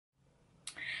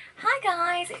Hi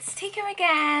guys, it's Tika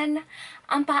again.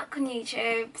 I'm back on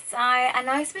YouTube. So I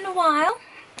know it's been a while,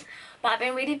 but I've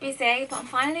been really busy, but I'm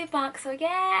finally back. So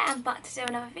yeah, I'm back to do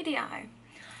another video.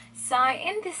 So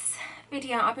in this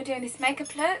video, I'll be doing this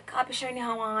makeup look. I'll be showing you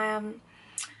how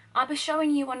I'll be showing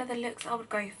you one of the looks I would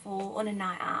go for on a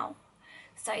night out.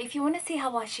 So if you want to see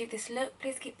how I shoot this look,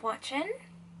 please keep watching.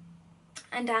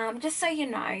 And just so you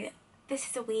know, this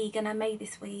is a wig and I made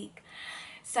this wig.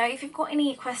 So if you've got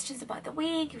any questions about the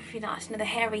wig, if you'd like to know the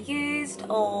hair I used,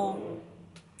 or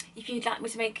if you'd like me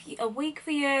to make a wig for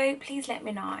you, please let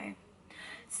me know.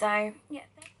 So yeah,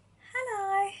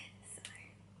 hello.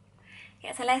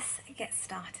 So let's get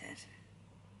started.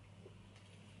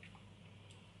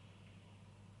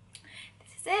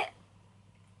 This is it.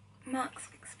 Max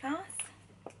Fix Plus.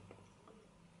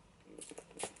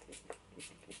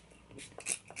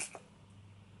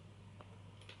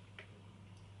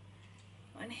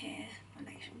 One here,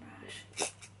 foundation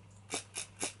brush.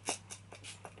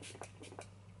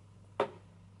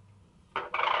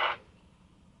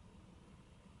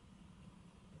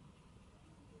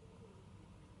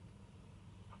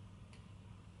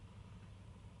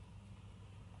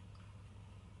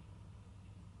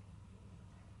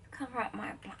 Cover up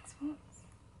my black spots.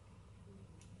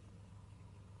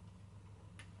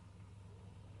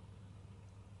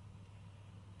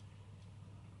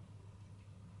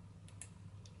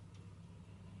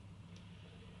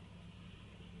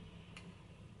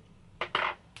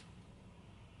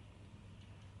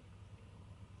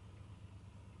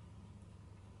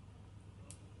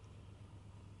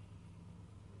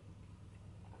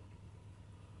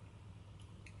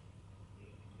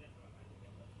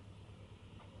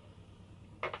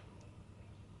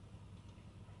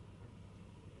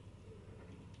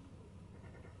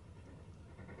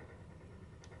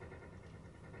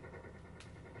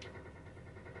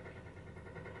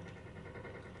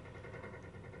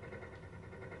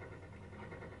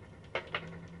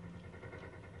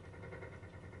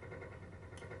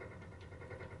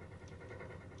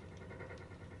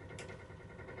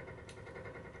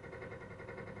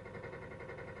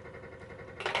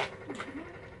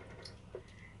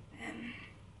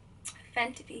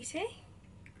 Fenty Beauty,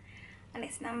 and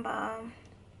it's number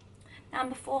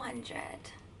 400.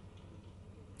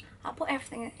 I'll put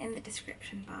everything in the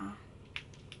description bar.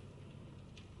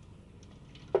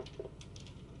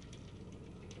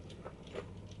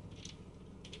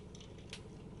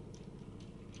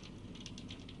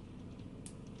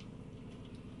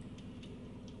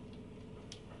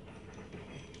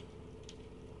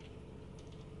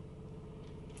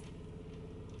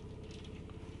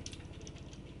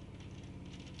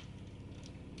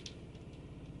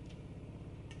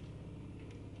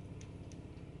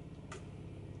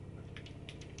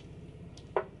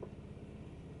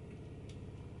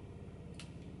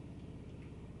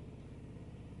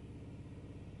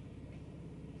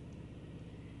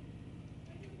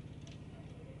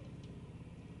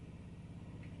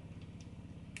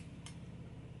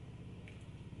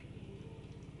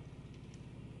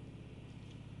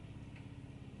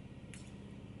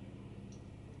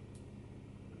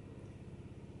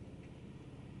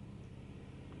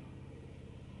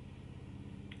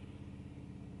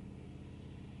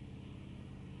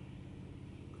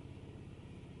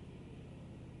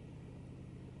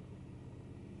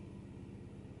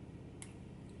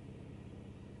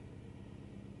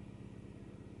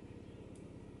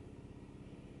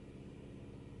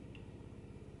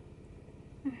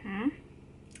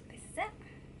 This is it.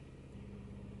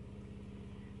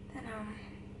 Then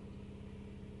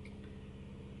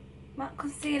matte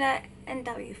concealer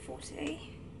NW40.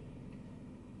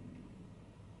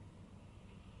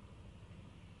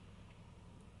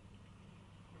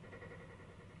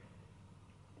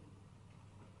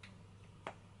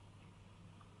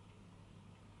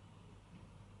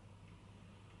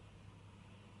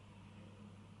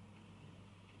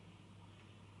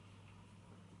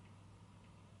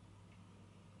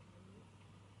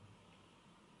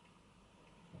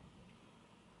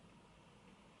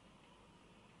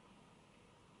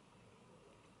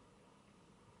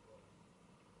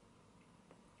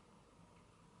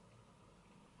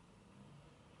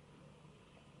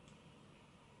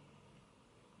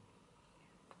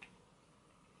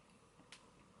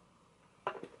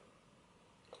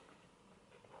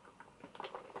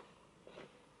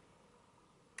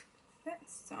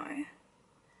 So,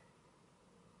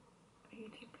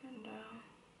 beauty blender,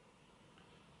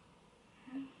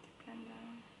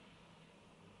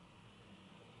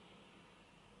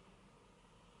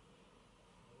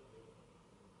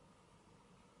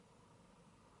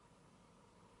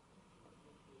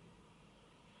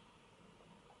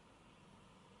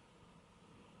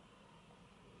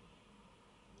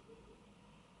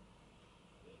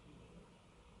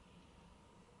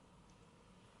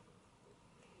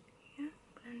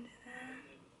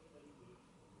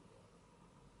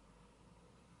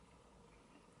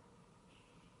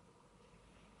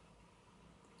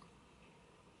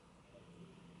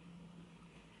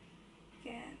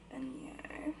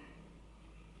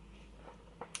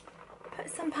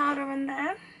 powder in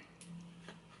there.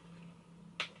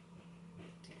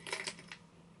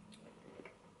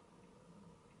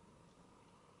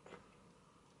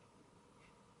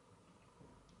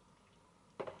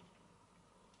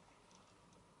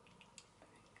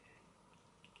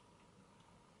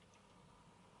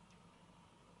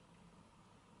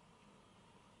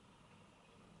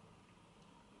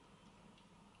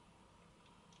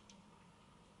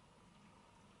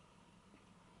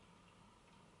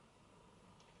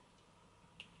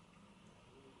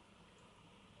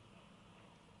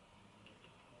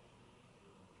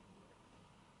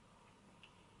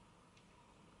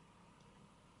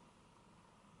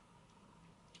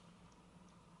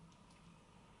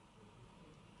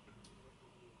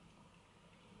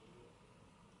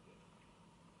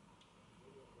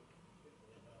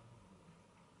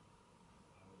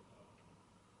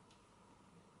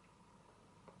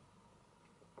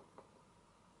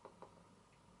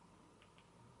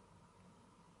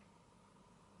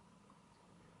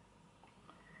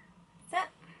 That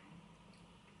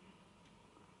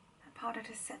powder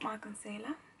to set my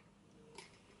concealer.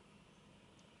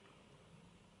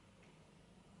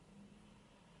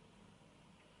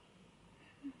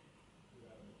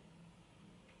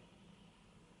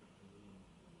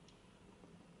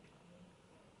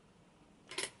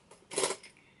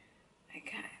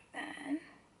 Okay, then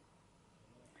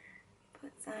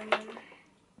put some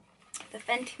the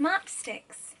Fenty matte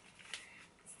sticks.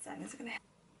 So I'm just gonna.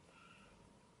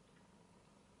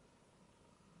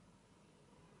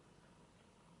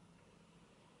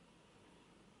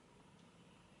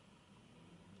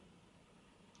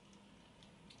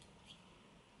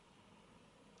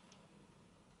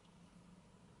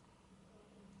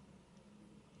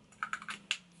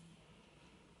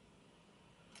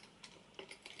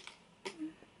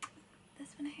 This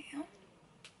one here.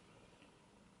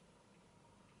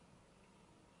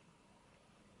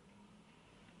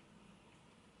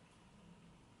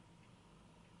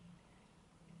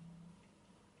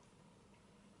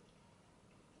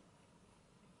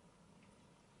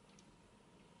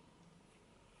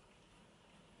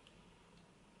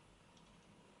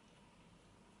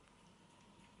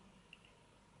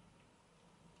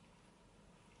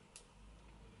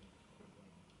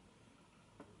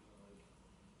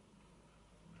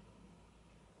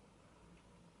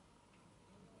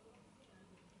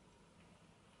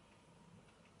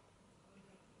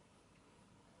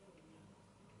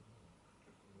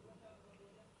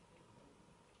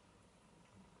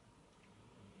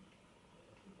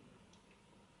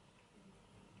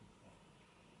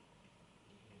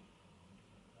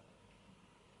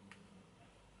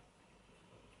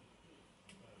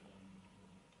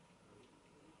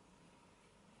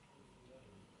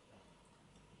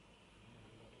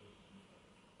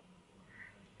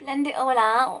 Blend it all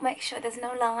out, make sure there's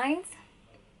no lines.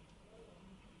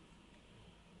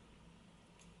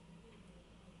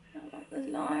 I don't like those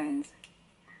lines.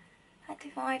 I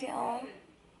divide it all.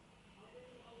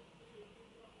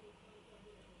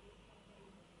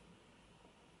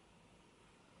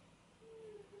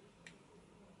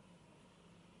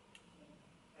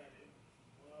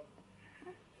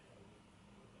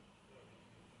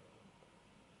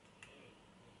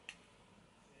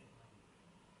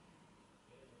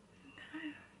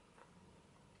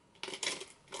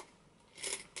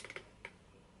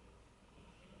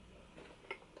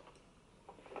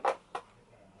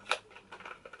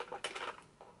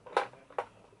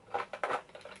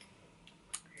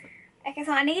 Okay,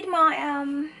 so I need my,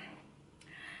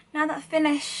 now that I've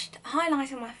finished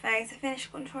highlighting my face, I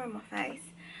finished contouring my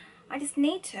face, I just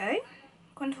need to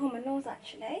contour my nose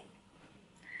actually.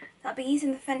 So I'll be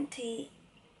using the Fenty,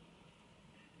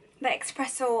 the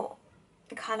Espresso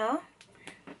colour,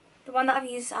 the one that I've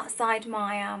used outside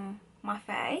my, my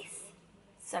face.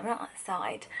 So not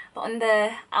outside, but on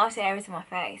the outer areas of my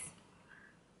face.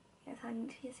 Yes, I need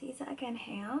to just use that again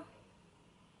here.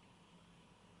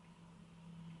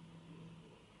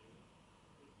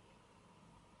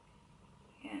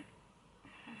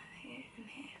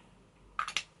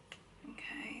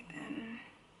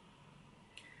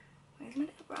 Where's my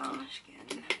little brush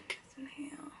again? This one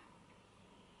here.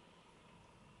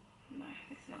 No,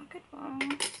 this is not a good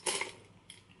one.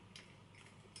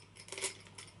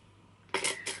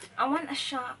 I want a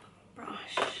sharp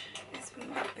brush. This one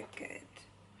might be good.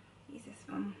 Use this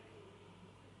one.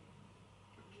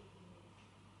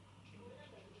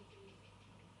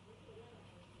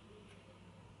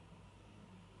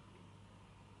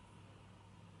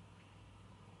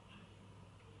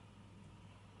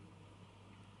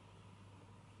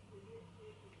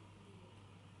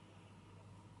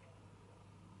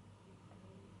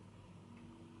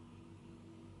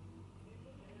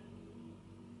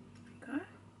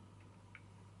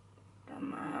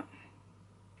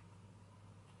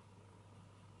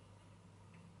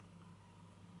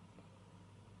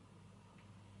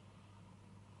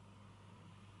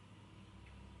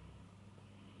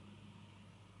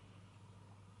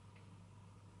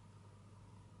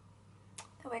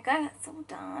 we go, that's all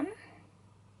done.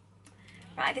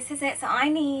 Right, this is it. So I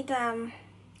need, I'm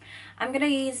going to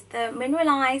use the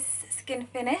Mineralized Skin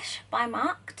Finish by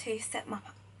MAC to set my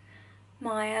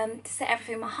to set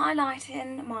everything, my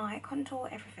highlighting, my contour,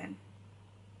 everything.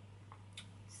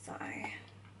 So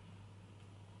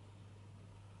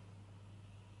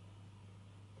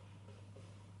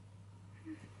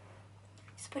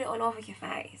just put it all over your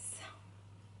face.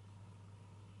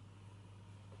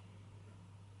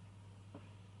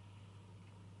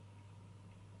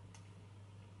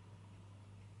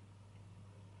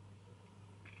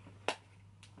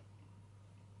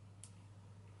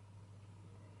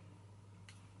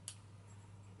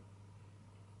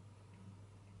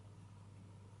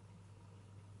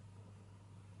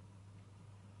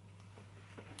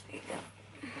 There you go.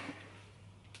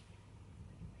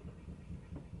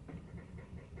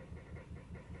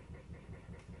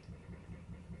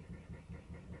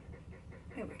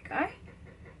 There we go.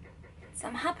 So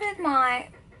I'm happy with my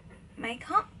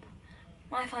makeup,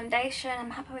 my foundation,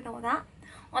 I'm happy with all that.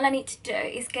 All I need to do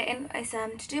is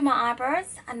to do my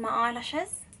eyebrows and my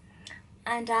eyelashes,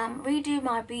 and redo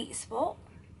my beauty spot,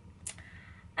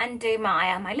 and do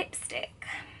my my lipstick.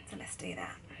 So let's do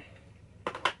that.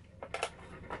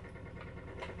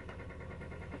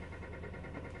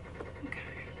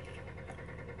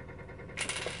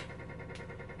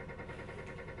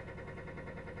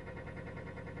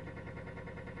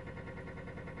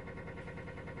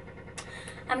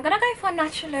 I'm gonna go for a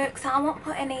natural look, so I won't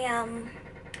put any I'm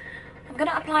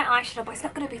gonna apply eyeshadow, but it's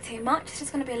not gonna be too much, it's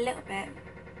just gonna be a little bit.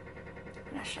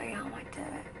 I'm gonna show you how I do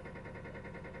it.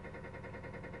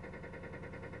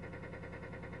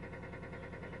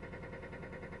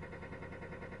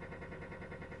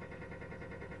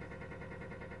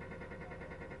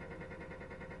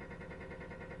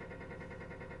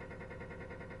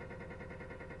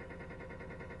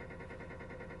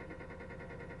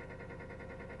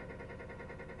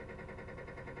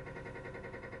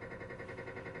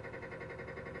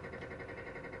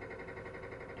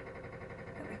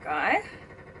 Go.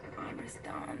 Eyebrows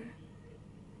done.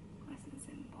 Nice and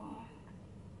simple.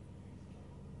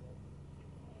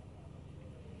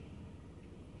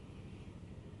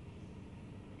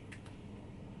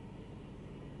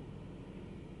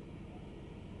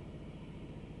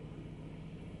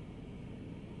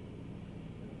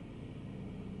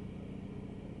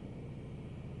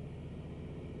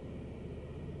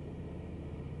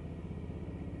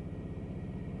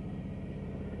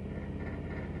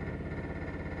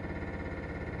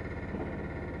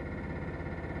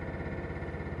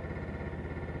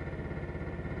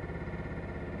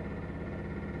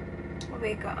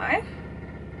 We go. It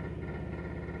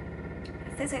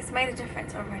says it's made a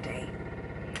difference already.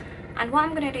 And what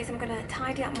I'm going to do is I'm going to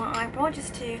tidy up my eyebrow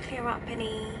just to clear up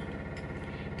any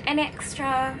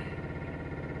extra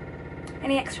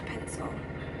pencil.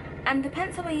 And the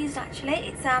pencil we used,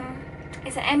 actually, it's an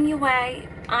MUA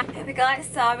Eye. Here we go.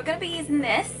 So we're going to be using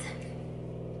this.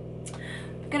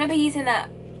 We're going to be using the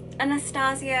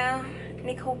Anastasia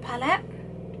Nicole palette,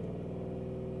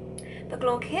 the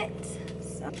Glow Kit.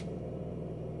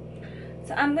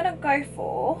 So I'm gonna go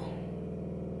for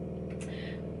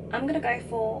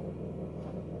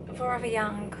Forever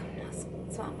Young. That's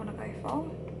what I'm gonna go for.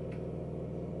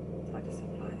 So I just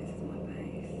apply this as my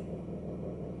base.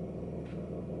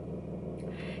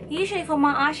 Usually for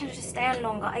my eyeshadow to stay on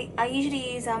longer, I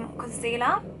usually use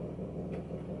concealer.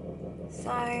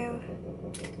 So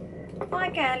if I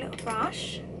get a little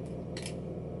brush,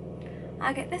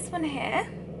 I get this one here.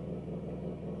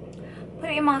 Put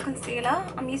it in my concealer.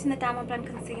 I'm using the Dermablend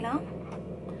concealer.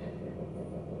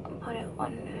 And put it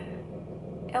on.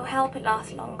 It'll help it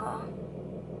last longer.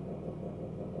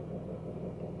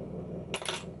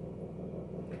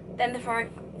 Then the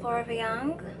Forever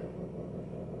Young.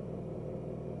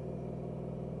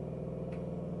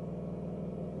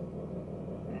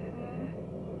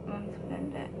 And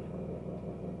blend it.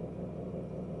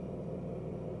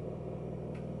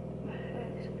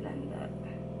 Just blend it.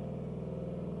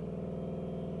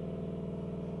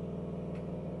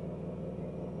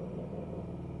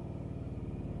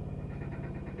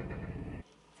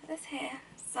 This here.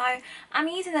 So I'm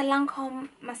using the Lancome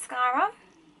mascara.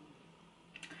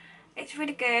 It's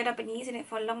really good. I've been using it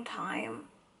for a long time.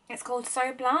 It's called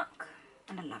So Black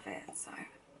and I love it. So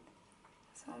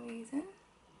that's what I'm using.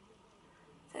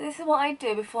 So this is what I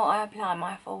do before I apply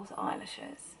my false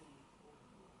eyelashes.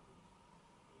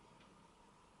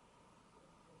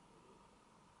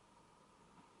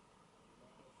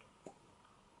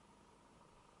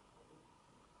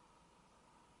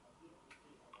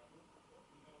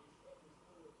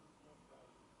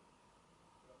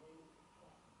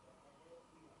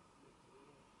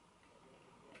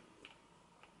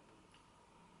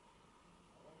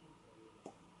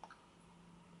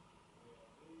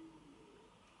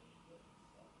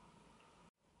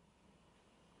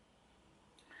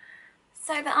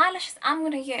 So the eyelashes I'm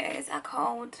going to use are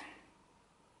called...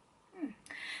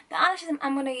 The eyelashes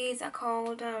I'm going to use are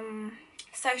called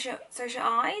Social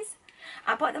Eyes.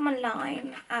 I bought them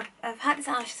online. I've had these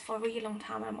eyelashes for a really long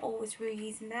time and I'm always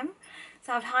reusing them.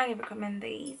 So I'd highly recommend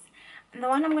these. And the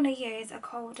one I'm going to use are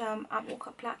called I Walk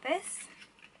Up Like This.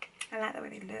 I like the way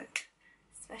they look,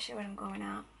 especially when I'm going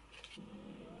out.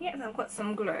 Yeah, so I've got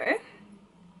some glue.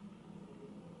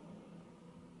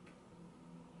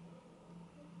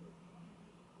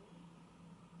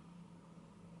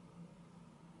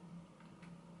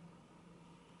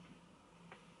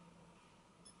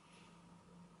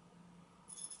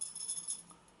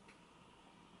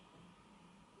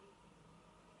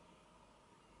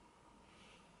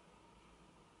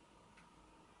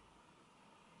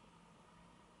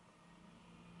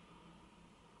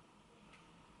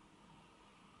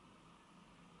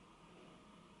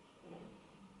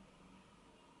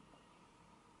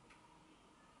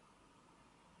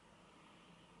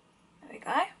 There we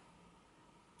go. I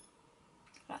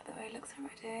like the way it looks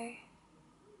already.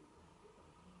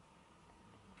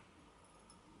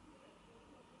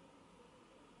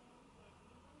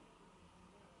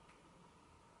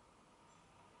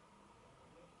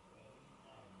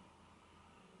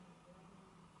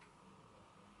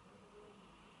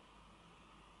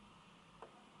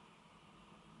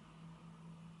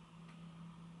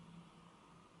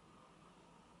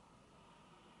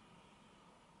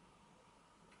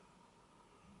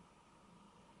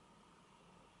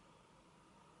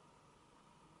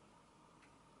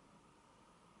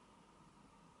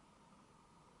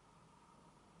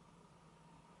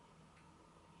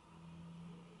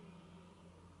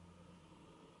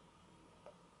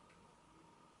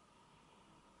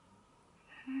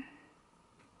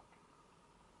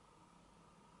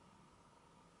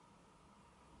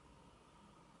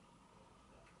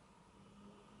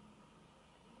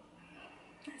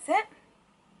 That's it.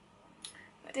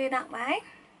 I'll do it that way.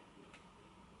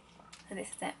 So this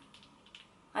is it.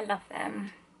 I love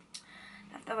them.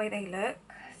 Love the way they look.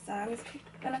 So I'm just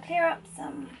going to clear up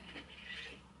some.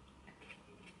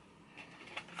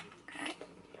 Okay.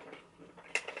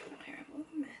 I'll clear up all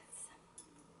the mess.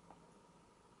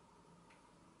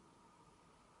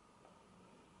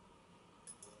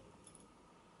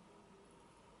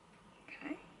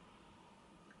 Okay.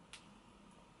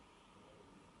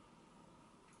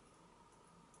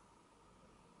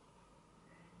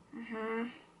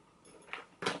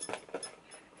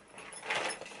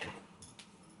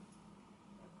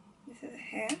 This is it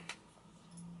here.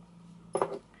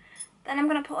 Then I'm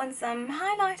going to put on some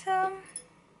highlighter.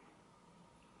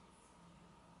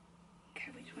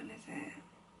 Okay, which one is it?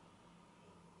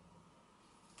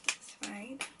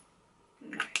 Suede.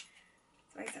 No.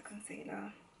 Suede's a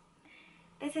concealer.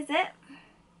 This is it.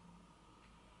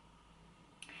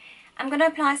 I'm going to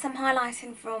apply some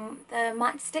highlighting from the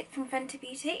matte stick from Fenty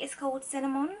Beauty. It's called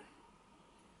Cinnamon.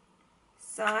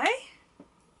 So,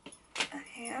 put that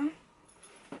here.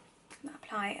 And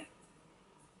apply it.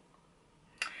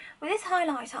 With this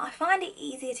highlighter, I find it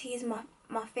easier to use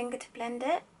my finger to blend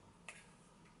it.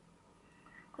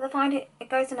 Because I find it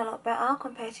goes in a lot better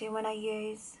compared to when I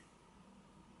use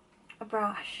a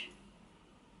brush.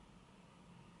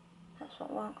 That's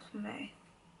what works for me.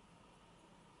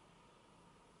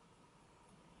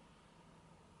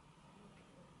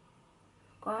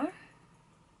 Go.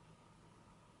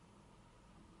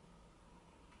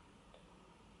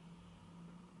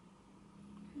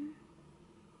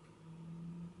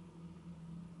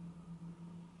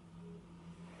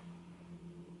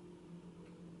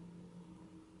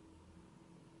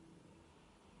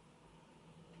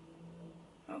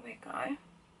 There we go.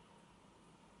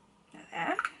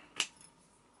 There.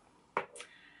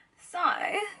 So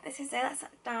this is it. That's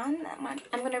done.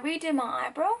 I'm going to redo my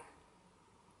eyebrow.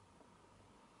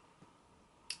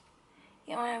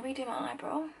 Yeah, I'm going to redo my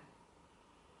eyebrow.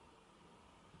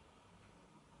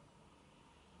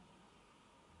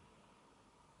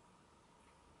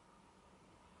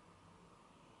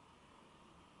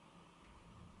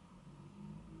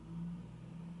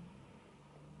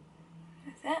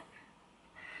 That's it.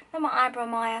 Not my eyebrow,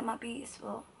 my beauty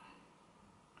spot.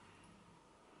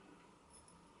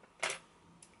 That's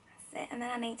it. And then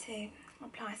I need to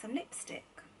apply some lipstick.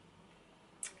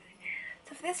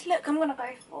 So for this look, I'm gonna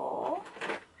go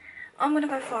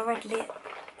for a red lip.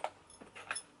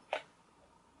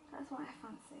 That's what I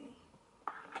fancy.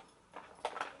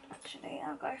 Actually,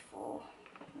 I'll go for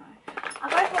a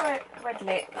red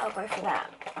lip. I'll go for that.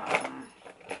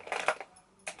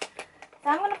 So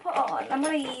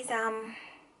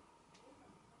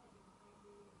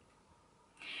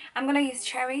I'm gonna use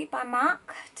Cherry by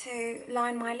MAC to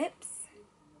line my lips.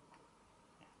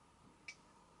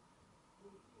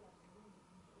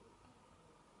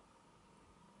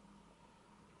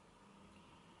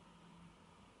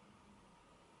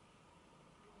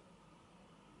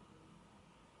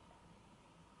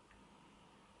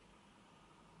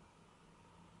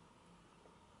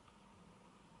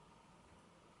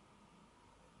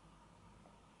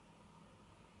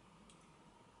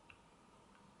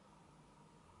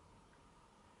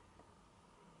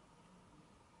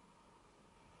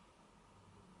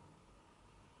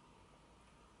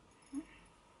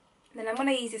 Then I'm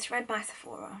going to use this red by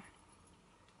Sephora.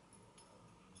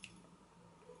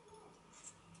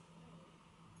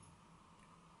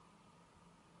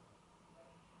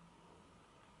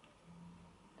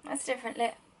 That's a different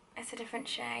lip. It's a different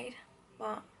shade,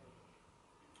 but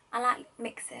I like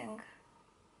mixing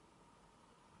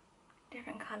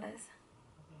different colours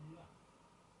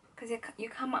because you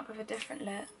come up with a different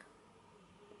look.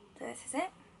 So this is it,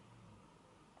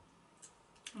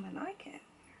 and I like it.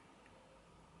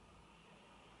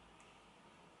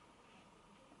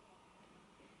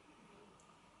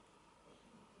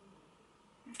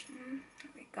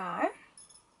 There we go.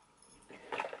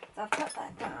 So I've got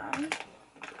that done.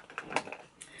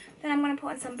 Then I'm going to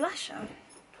put on some blusher.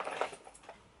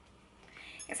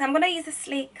 So I'm going to use a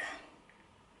sleek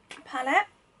palette.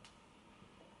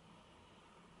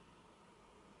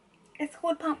 It's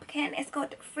called Pumpkin. It's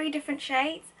got 3 different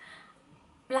shades.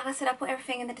 Like I said, I'll put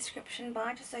everything in the description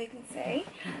bar just so you can see.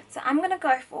 So I'm going to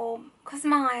go for, because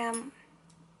my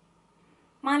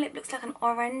lip looks like an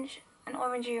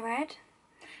orangey red.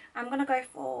 I'm going to go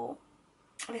for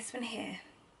this one here.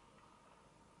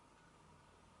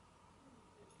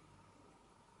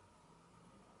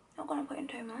 Not going to put in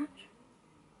too much.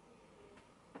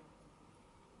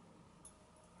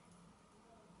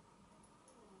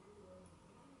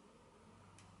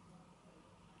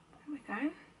 There we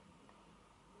go.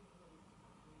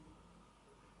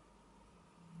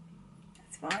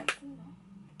 That's fine.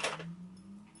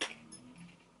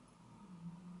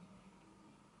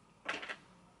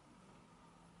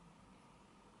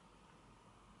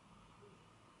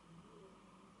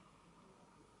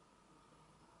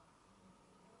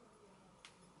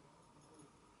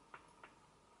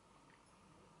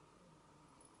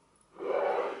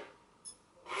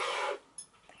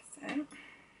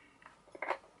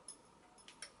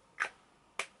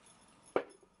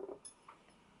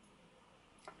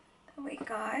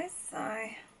 Guys, so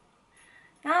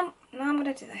now I'm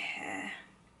going to do the hair.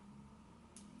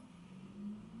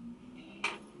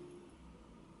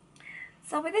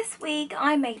 So with this wig,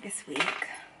 I made this wig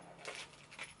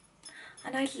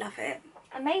and I love it.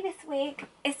 I made this wig.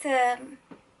 This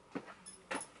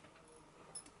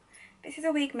is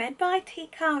a wig made by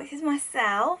Kiko. This is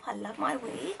myself. I love my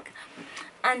wig,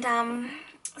 and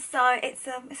so it's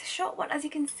a short one, as you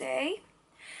can see.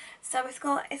 So it's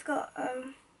got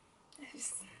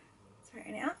just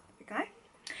straighten it up. There we go.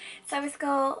 So it's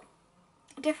got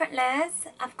different layers.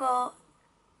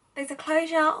 There's a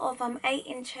closure of 8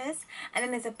 inches, and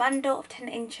then there's a bundle of 10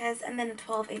 inches, and then a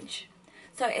 12 inch.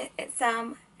 So it's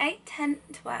 8, 10,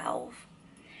 12.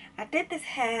 I did this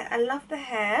hair. I love the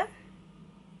hair.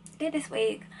 Did this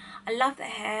wig. I love the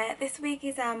hair. This wig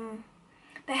is the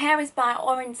hair is by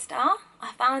Orange Star.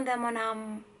 I found them on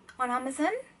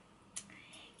Amazon.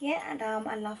 Yeah, and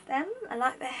I love them. I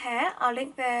like their hair.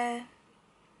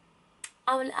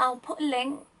 I'll put a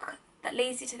link that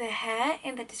leads you to their hair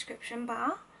in the description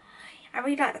bar. I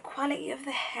really like the quality of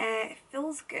the hair. It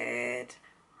feels good.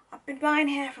 I've been buying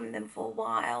hair from them for a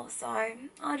while, so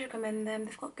I'd recommend them.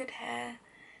 They've got good hair.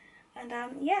 And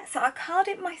yeah, so I curled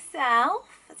it myself,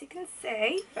 as you can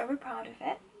see. Very proud of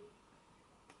it.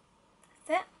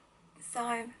 That's it.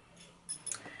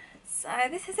 So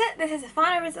this is it. This is the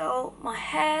final result. My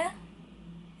hair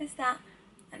is that,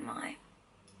 and my...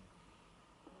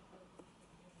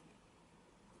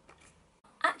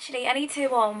 Actually, I need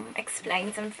to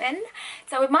explain something.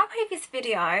 So with my previous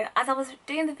video, as I was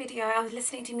doing the video, I was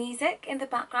listening to music in the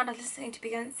background. I was listening to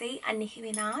Beyonce and Nicki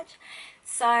Minaj.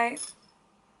 So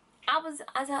as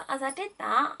I did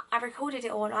that, I recorded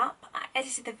it all up. I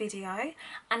edited the video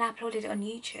and I uploaded it on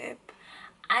YouTube.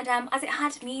 And as it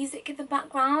had music in the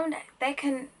background, they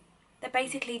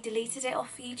basically deleted it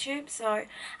off YouTube. So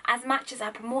as much as I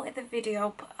promoted the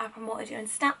video, I promoted it on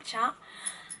Snapchat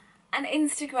and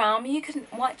Instagram, you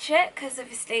couldn't watch it because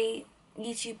obviously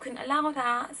YouTube couldn't allow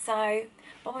that. So,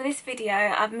 but with this video,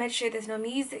 I've made sure there's no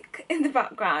music in the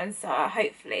background, so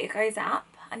hopefully it goes up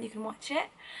and you can watch it.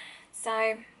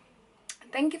 So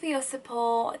thank you for your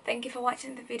support. Thank you for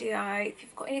watching the video. If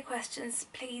you've got any questions,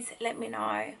 please let me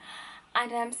know.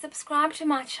 And subscribe to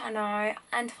my channel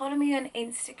and follow me on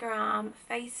Instagram,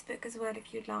 Facebook as well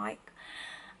if you'd like,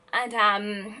 and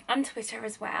on Twitter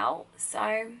as well.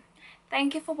 So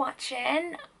thank you for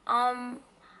watching. I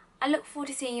look forward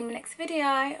to seeing you in my next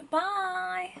video.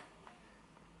 Bye.